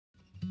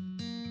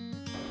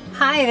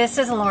Hi, this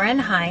is Lauren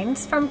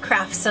Hines from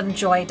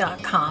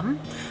CraftSomeJoy.com.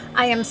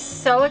 I am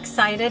so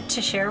excited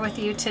to share with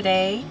you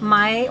today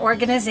my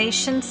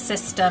organization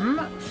system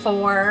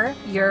for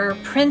your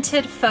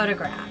printed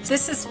photographs.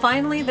 This is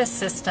finally the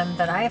system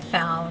that I have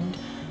found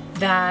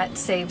that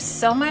saves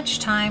so much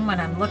time when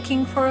I'm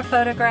looking for a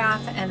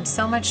photograph and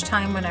so much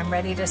time when I'm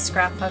ready to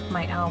scrapbook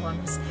my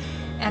albums.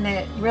 And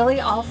it really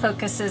all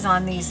focuses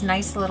on these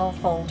nice little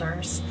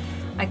folders.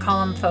 I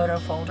call them photo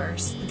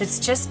folders. It's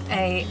just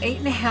a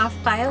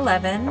 8.5 by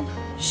 11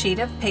 sheet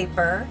of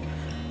paper.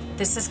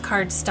 This is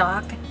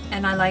cardstock,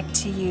 and I like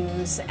to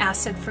use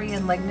acid-free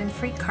and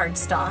lignin-free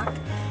cardstock.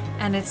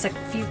 And it's a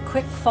few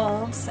quick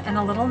folds and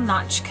a little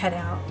notch cut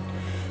out.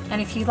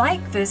 And if you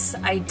like this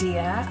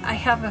idea, I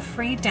have a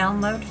free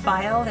download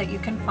file that you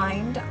can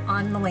find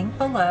on the link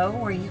below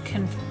where you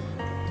can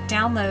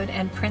download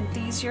and print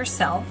these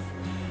yourself.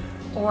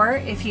 Or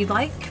if you'd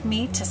like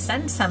me to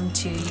send some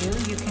to you,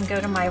 you can go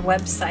to my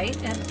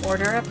website and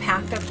order a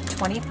pack of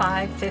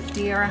 25,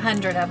 50, or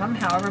 100 of them,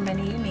 however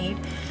many you need,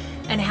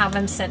 and have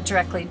them sent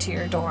directly to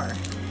your door.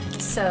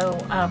 So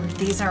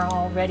these are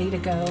all ready to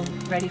go,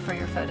 ready for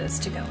your photos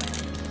to go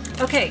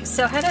in. Okay,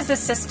 so how does this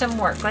system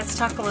work? Let's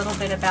talk a little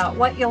bit about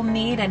what you'll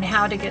need and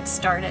how to get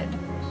started.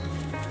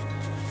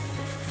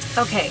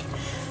 Okay,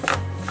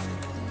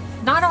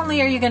 not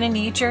only are you going to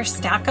need your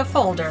stack of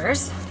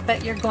folders,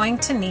 but you're going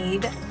to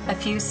need a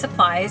few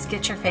supplies.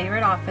 Get your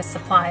favorite office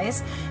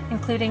supplies,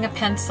 including a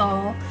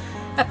pencil,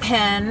 a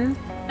pen,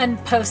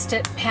 and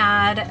post-it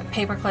pad,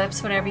 paper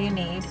clips, whatever you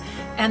need.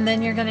 And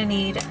then you're going to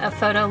need a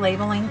photo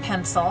labeling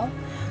pencil.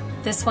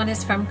 This one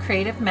is from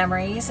Creative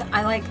Memories.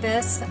 I like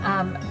this,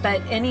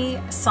 but any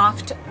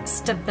soft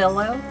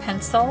Stabilo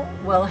pencil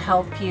will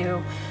help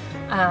you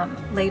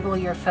label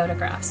your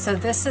photographs. So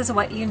this is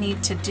what you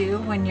need to do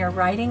when you're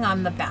writing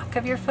on the back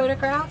of your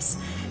photographs,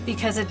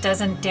 because it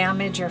doesn't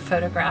damage your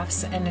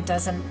photographs and it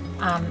doesn't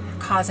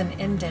cause an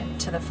indent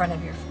to the front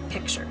of your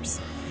pictures.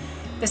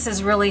 This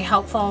is really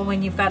helpful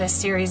when you've got a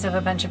series of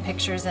a bunch of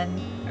pictures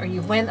or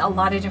you went a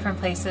lot of different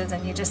places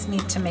and you just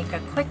need to make a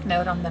quick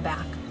note on the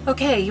back.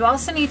 Okay, you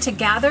also need to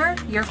gather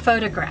your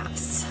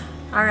photographs.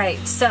 All right,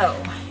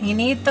 so you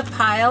need the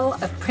pile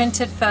of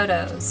printed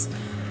photos.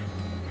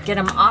 Get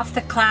them off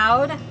the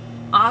cloud,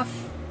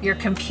 off your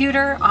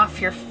computer, off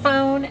your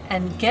phone,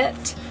 and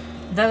get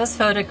those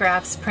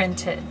photographs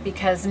printed,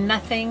 because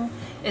nothing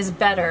is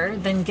better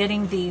than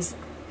getting these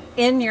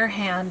in your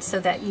hand so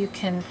that you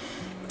can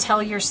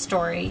tell your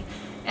story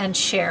and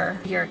share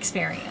your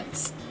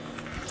experience.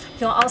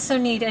 You'll also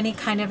need any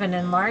kind of an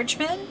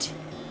enlargement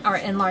or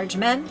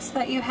enlargements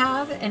that you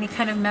have, any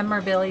kind of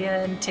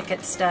memorabilia and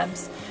ticket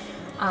stubs,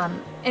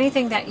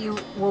 anything that you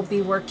will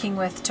be working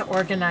with to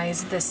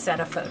organize this set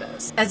of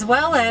photos. As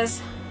well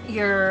as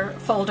your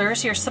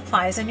folders, your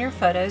supplies, and your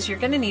photos, you're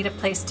going to need a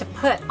place to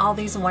put all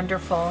these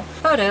wonderful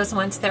photos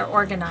once they're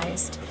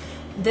organized.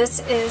 This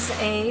is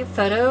a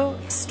photo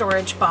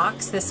storage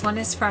box. This one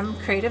is from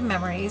Creative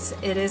Memories.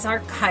 It is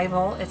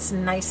archival. It's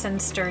nice and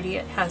sturdy.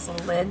 It has a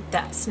lid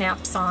that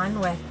snaps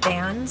on with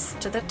bands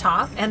to the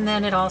top, and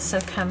then it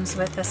also comes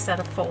with a set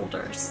of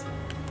folders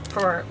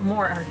for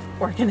more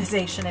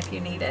organization if you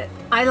need it.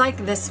 I like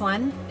this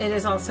one. It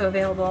is also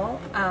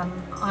available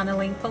on a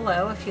link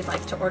below if you'd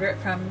like to order it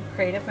from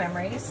Creative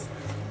Memories.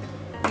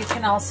 You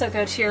can also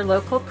go to your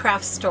local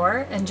craft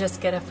store and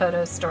just get a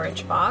photo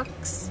storage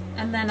box.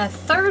 And then a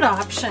third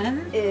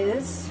option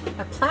is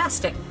a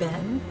plastic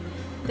bin.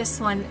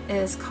 This one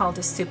is called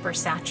a super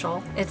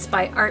satchel. It's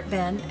by Art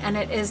Bin, and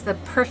it is the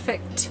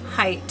perfect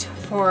height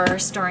for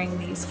storing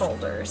these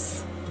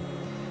folders.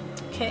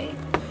 Okay.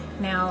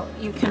 Now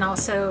you can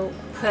also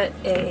put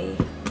a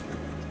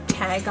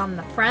tag on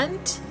the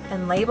front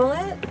and label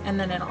it, and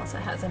then it also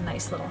has a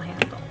nice little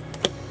handle.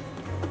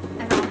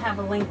 And I'll have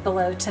a link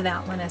below to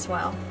that one as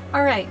well.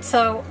 All right,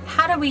 so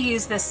how do we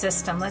use this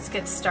system? Let's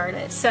get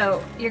started.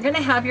 So you're going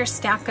to have your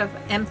stack of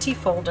empty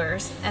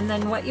folders, and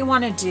then what you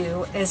want to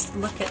do is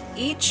look at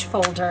each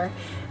folder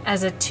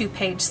as a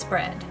 2-page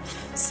spread.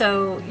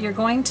 So you're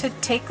going to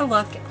take a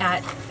look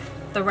at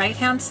the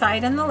right-hand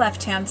side and the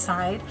left-hand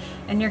side,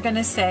 and you're going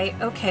to say,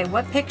 okay,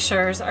 what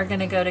pictures are going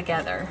to go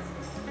together?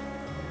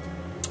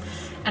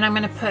 And I'm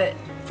going to put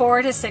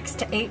 4 to 6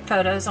 to 8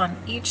 photos on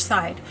each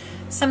side.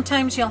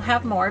 Sometimes you'll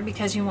have more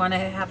because you want to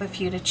have a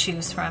few to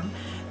choose from,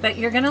 but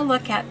you're going to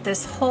look at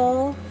this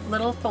whole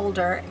little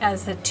folder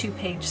as a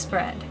 2-page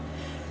spread.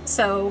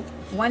 So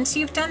once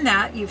you've done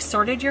that, you've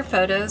sorted your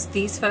photos.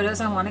 These photos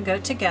I want to go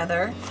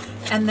together,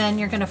 and then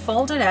you're going to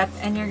fold it up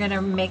and you're going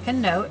to make a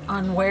note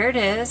on where it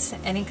is,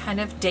 any kind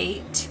of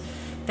date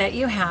that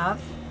you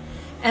have.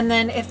 And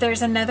then if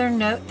there's another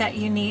note that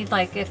you need,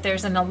 like if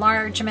there's an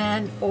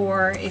enlargement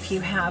or if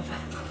you have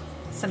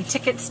some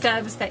ticket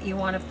stubs that you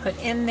want to put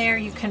in there,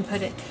 you can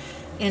put it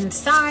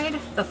inside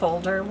the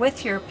folder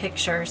with your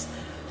pictures,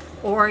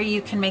 or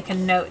you can make a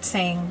note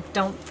saying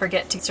don't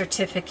forget to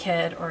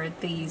certificate or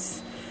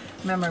these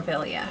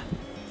memorabilia.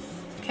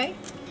 Okay,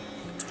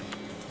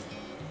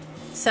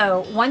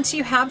 so once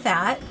you have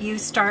that, you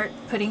start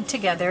putting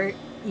together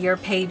your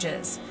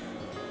pages.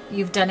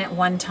 You've done it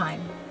one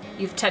time.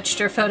 You've touched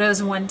your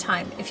photos one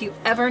time. If you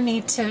ever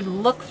need to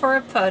look for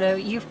a photo,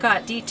 you've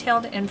got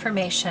detailed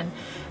information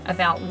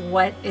about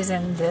what is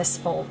in this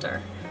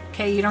folder.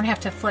 Okay, you don't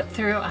have to flip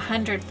through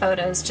 100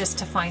 photos just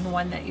to find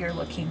one that you're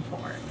looking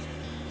for.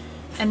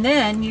 And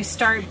then you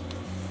start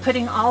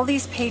putting all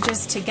these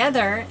pages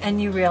together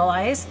and you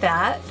realize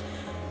that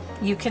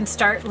you can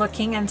start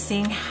looking and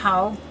seeing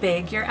how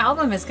big your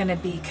album is going to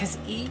be, because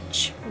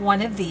each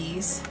one of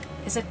these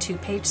is a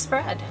 2-page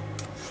spread.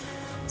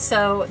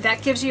 So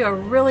that gives you a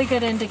really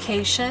good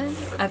indication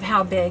of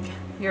how big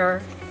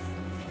your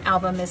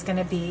album is going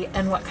to be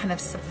and what kind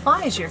of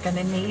supplies you're going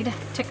to need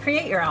to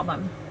create your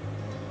album.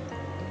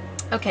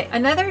 Okay,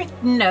 another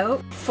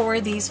note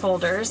for these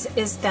folders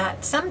is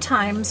that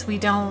sometimes we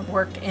don't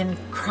work in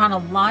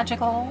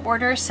chronological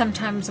order,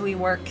 sometimes we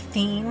work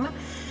theme.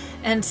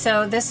 And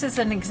so this is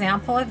an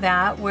example of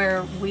that,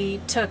 where we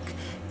took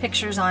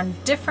pictures on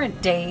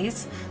different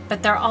days,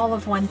 but they're all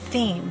of one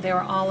theme. They were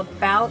all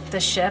about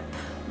the ship,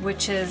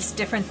 which is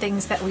different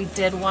things that we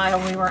did while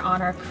we were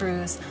on our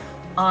cruise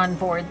on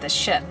board the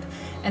ship.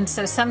 And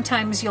so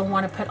sometimes you'll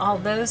want to put all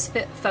those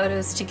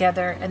photos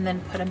together and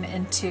then put them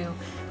into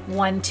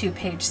one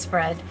 2-page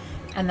spread,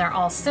 and they're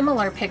all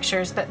similar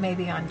pictures but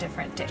maybe on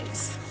different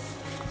days.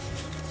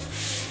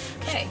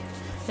 Okay,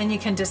 then you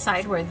can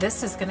decide where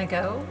this is going to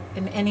go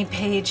in any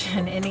page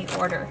in any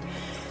order.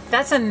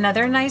 That's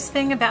another nice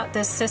thing about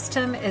this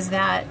system, is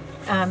that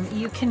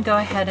you can go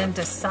ahead and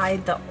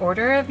decide the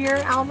order of your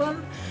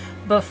album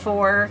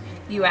before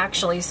you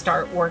actually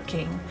start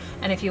working.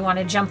 And if you want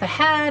to jump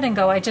ahead and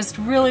go, I just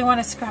really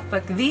want to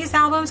scrapbook these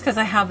albums because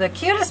I have the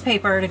cutest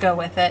paper to go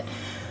with it,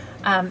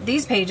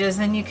 these pages,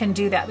 then you can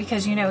do that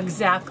because you know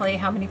exactly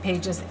how many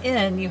pages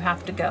in you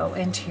have to go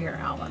into your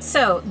album.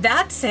 So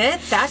that's it.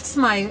 That's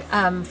my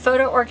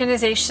photo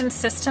organization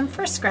system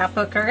for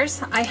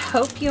scrapbookers. I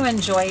hope you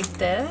enjoyed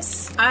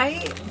this.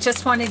 I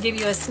just want to give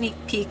you a sneak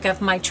peek of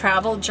my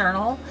travel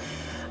journal.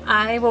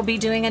 I will be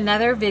doing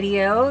another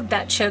video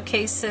that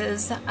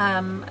showcases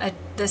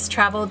this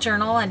travel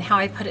journal and how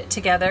I put it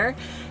together,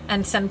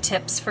 and some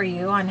tips for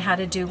you on how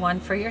to do one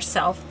for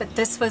yourself. But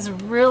this was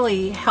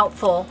really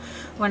helpful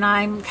when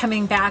I'm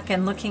coming back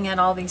and looking at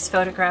all these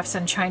photographs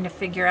and trying to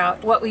figure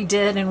out what we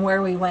did and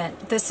where we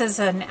went. This is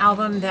an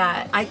album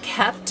that I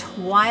kept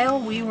while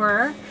we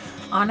were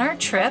on our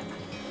trip,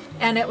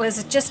 and it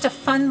was just a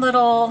fun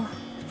little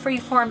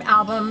freeform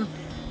album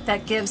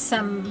that gives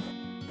some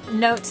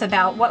notes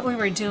about what we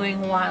were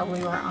doing while we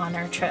were on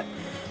our trip.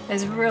 It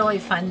was really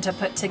fun to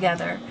put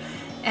together.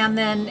 And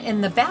then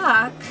in the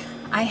back,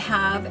 I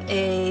have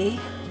a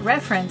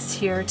reference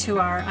here to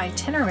our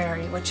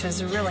itinerary, which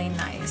is really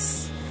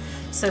nice.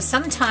 So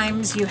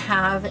sometimes you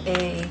have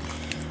a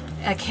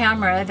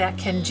camera that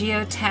can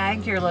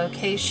geotag your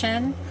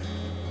location,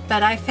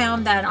 but I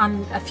found that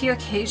on a few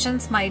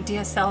occasions my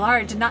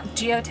DSLR did not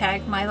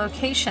geotag my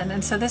location,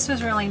 and so this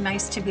was really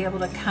nice to be able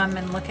to come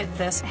and look at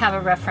this, have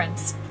a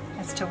reference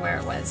as to where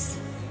it was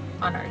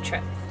on our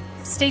trip.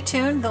 Stay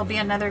tuned, there'll be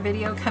another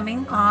video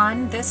coming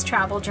on this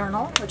travel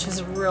journal, which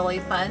is really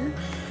fun.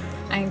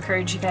 I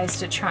encourage you guys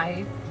to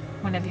try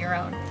one of your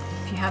own.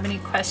 If you have any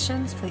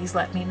questions, please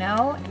let me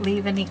know.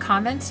 Leave any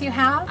comments you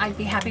have. I'd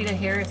be happy to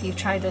hear if you've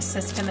tried this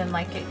system and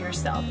like it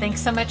yourself.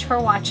 Thanks so much for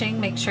watching.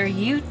 Make sure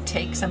you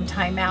take some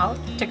time out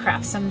to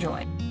craft some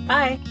joy.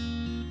 Bye.